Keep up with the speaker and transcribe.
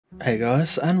Hey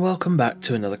guys, and welcome back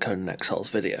to another Conan Exiles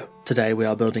video. Today we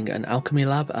are building an Alchemy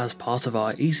Lab as part of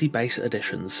our Easy Base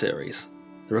Editions series.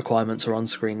 The requirements are on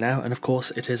screen now, and of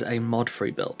course it is a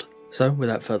mod-free build. So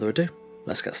without further ado,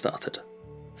 let's get started.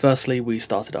 Firstly, we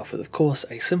started off with, of course,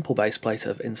 a simple base plate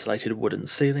of insulated wooden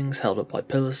ceilings held up by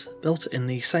pillars, built in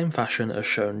the same fashion as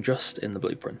shown just in the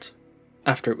blueprint.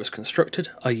 After it was constructed,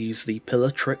 I used the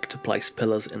pillar trick to place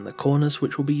pillars in the corners,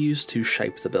 which will be used to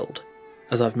shape the build.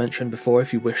 As I've mentioned before,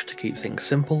 if you wish to keep things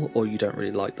simple or you don't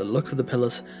really like the look of the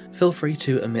pillars, feel free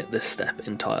to omit this step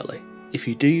entirely. If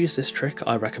you do use this trick,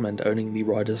 I recommend owning the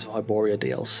Riders of Hyboria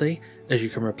DLC, as you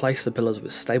can replace the pillars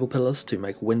with stable pillars to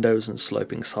make windows and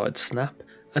sloping sides snap,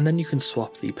 and then you can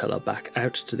swap the pillar back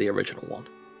out to the original one.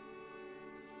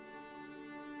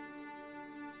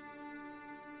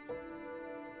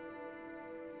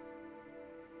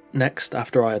 Next,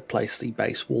 after I had placed the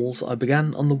base walls, I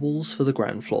began on the walls for the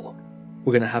ground floor.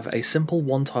 We're going to have a simple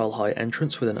one tile high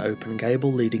entrance with an open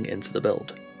gable leading into the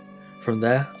build. From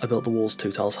there, I built the walls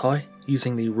 2 tiles high,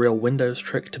 using the real windows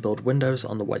trick to build windows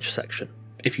on the wedge section.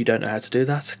 If you don't know how to do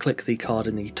that, click the card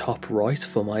in the top right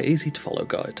for my easy to follow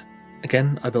guide.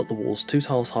 Again, I built the walls 2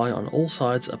 tiles high on all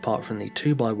sides apart from the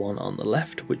 2x1 on the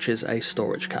left, which is a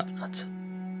storage cabinet.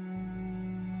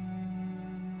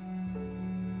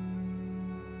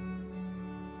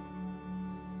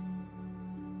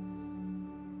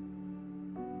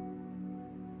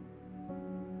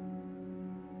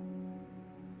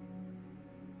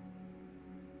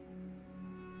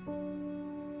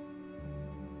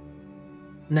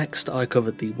 Next, I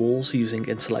covered the walls using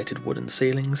insulated wooden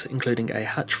ceilings, including a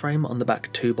hatch frame on the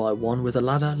back 2x1 with a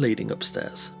ladder leading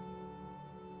upstairs.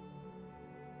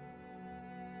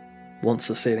 Once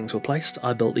the ceilings were placed,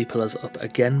 I built the pillars up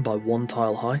again by 1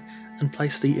 tile high and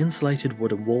placed the insulated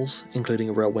wooden walls, including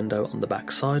a rear window on the back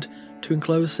side, to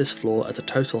enclose this floor at a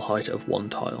total height of 1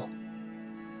 tile.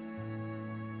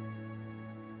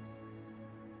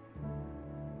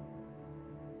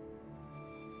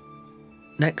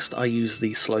 Next, I used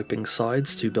the sloping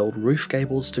sides to build roof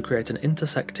gables to create an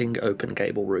intersecting open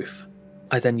gable roof.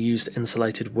 I then used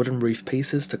insulated wooden roof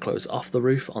pieces to close off the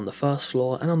roof on the first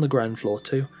floor and on the ground floor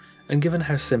too, and given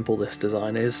how simple this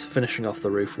design is, finishing off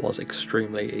the roof was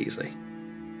extremely easy.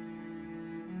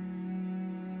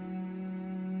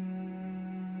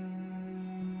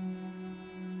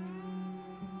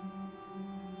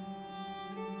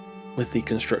 With the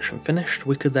construction finished,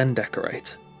 we could then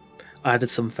decorate. I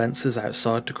added some fences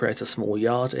outside to create a small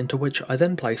yard, into which I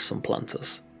then placed some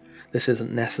planters. This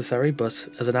isn't necessary, but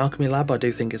as an alchemy lab I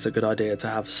do think it's a good idea to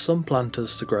have some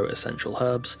planters to grow essential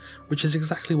herbs, which is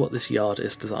exactly what this yard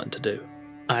is designed to do.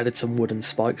 I added some wooden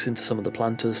spikes into some of the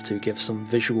planters to give some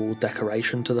visual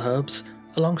decoration to the herbs,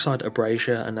 alongside a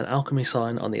brazier and an alchemy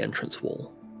sign on the entrance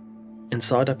wall.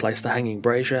 Inside I placed a hanging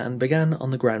brazier and began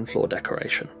on the ground floor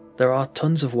decoration. There are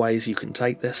tons of ways you can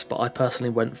take this, but I personally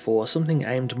went for something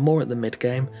aimed more at the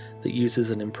mid-game that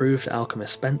uses an improved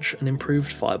alchemist bench and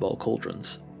improved fireball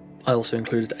cauldrons. I also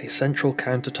included a central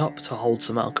countertop to hold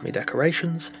some alchemy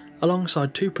decorations,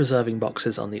 alongside 2 preserving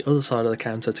boxes on the other side of the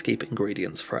counter to keep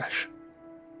ingredients fresh.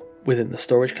 Within the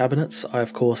storage cabinets, I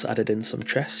of course added in some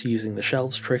chests using the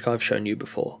shelves trick I've shown you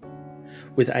before.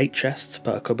 With 8 chests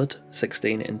per cupboard,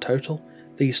 16 in total,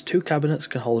 these 2 cabinets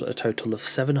can hold a total of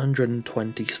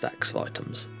 720 stacks of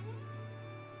items.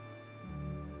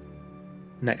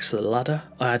 Next to the ladder,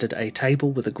 I added a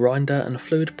table with a grinder and a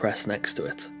fluid press next to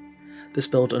it. This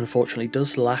build unfortunately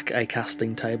does lack a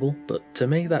casting table, but to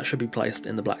me that should be placed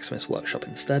in the blacksmith's workshop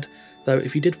instead, though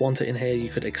if you did want it in here you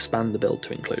could expand the build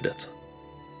to include it.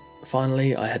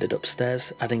 Finally, I headed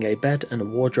upstairs, adding a bed and a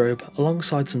wardrobe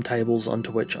alongside some tables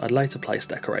onto which I'd later place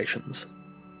decorations.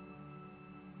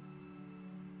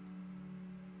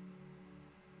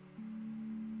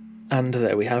 And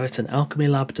there we have it, an alchemy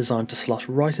lab designed to slot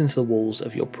right into the walls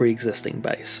of your pre-existing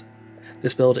base.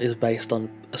 This build is based on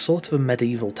a sort of a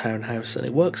medieval townhouse, and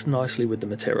it works nicely with the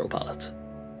material palette.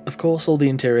 Of course, all the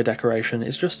interior decoration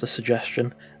is just a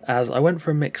suggestion, as I went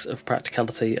for a mix of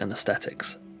practicality and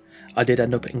aesthetics. I did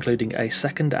end up including a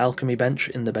second alchemy bench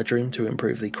in the bedroom to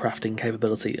improve the crafting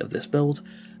capability of this build,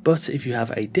 but if you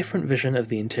have a different vision of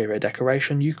the interior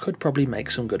decoration, you could probably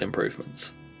make some good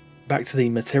improvements. Back to the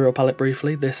material palette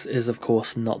briefly, this is of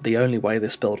course not the only way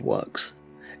this build works.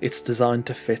 It's designed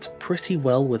to fit pretty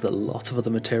well with a lot of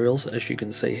other materials, as you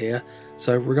can see here,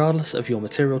 so regardless of your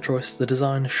material choice, the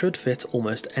design should fit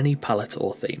almost any palette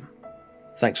or theme.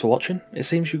 Thanks for watching. It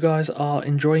seems you guys are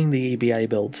enjoying the EBA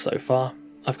build so far.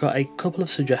 I've got a couple of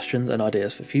suggestions and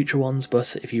ideas for future ones,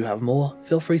 but if you have more,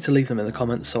 feel free to leave them in the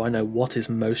comments so I know what is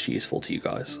most useful to you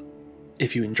guys.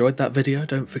 If you enjoyed that video,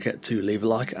 don't forget to leave a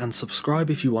like and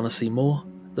subscribe if you want to see more.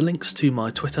 The links to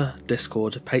my Twitter,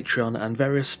 Discord, Patreon and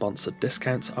various sponsored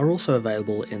discounts are also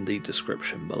available in the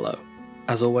description below.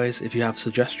 As always, if you have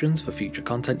suggestions for future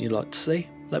content you'd like to see,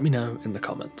 let me know in the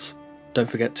comments. Don't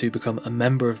forget to become a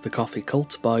member of the Coffee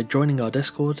Cult by joining our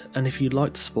Discord, and if you'd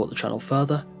like to support the channel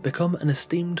further, become an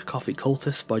esteemed Coffee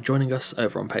Cultist by joining us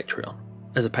over on Patreon.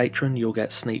 As a patron, you'll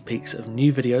get sneak peeks of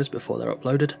new videos before they're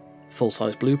uploaded,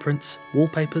 full-size blueprints,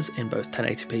 wallpapers in both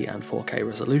 1080p and 4K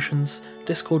resolutions,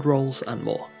 Discord roles and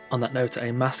more. On that note,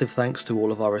 a massive thanks to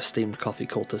all of our esteemed Coffee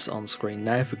Cultists on screen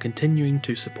now for continuing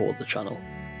to support the channel.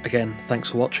 Again,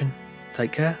 thanks for watching,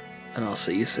 take care, and I'll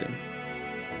see you soon.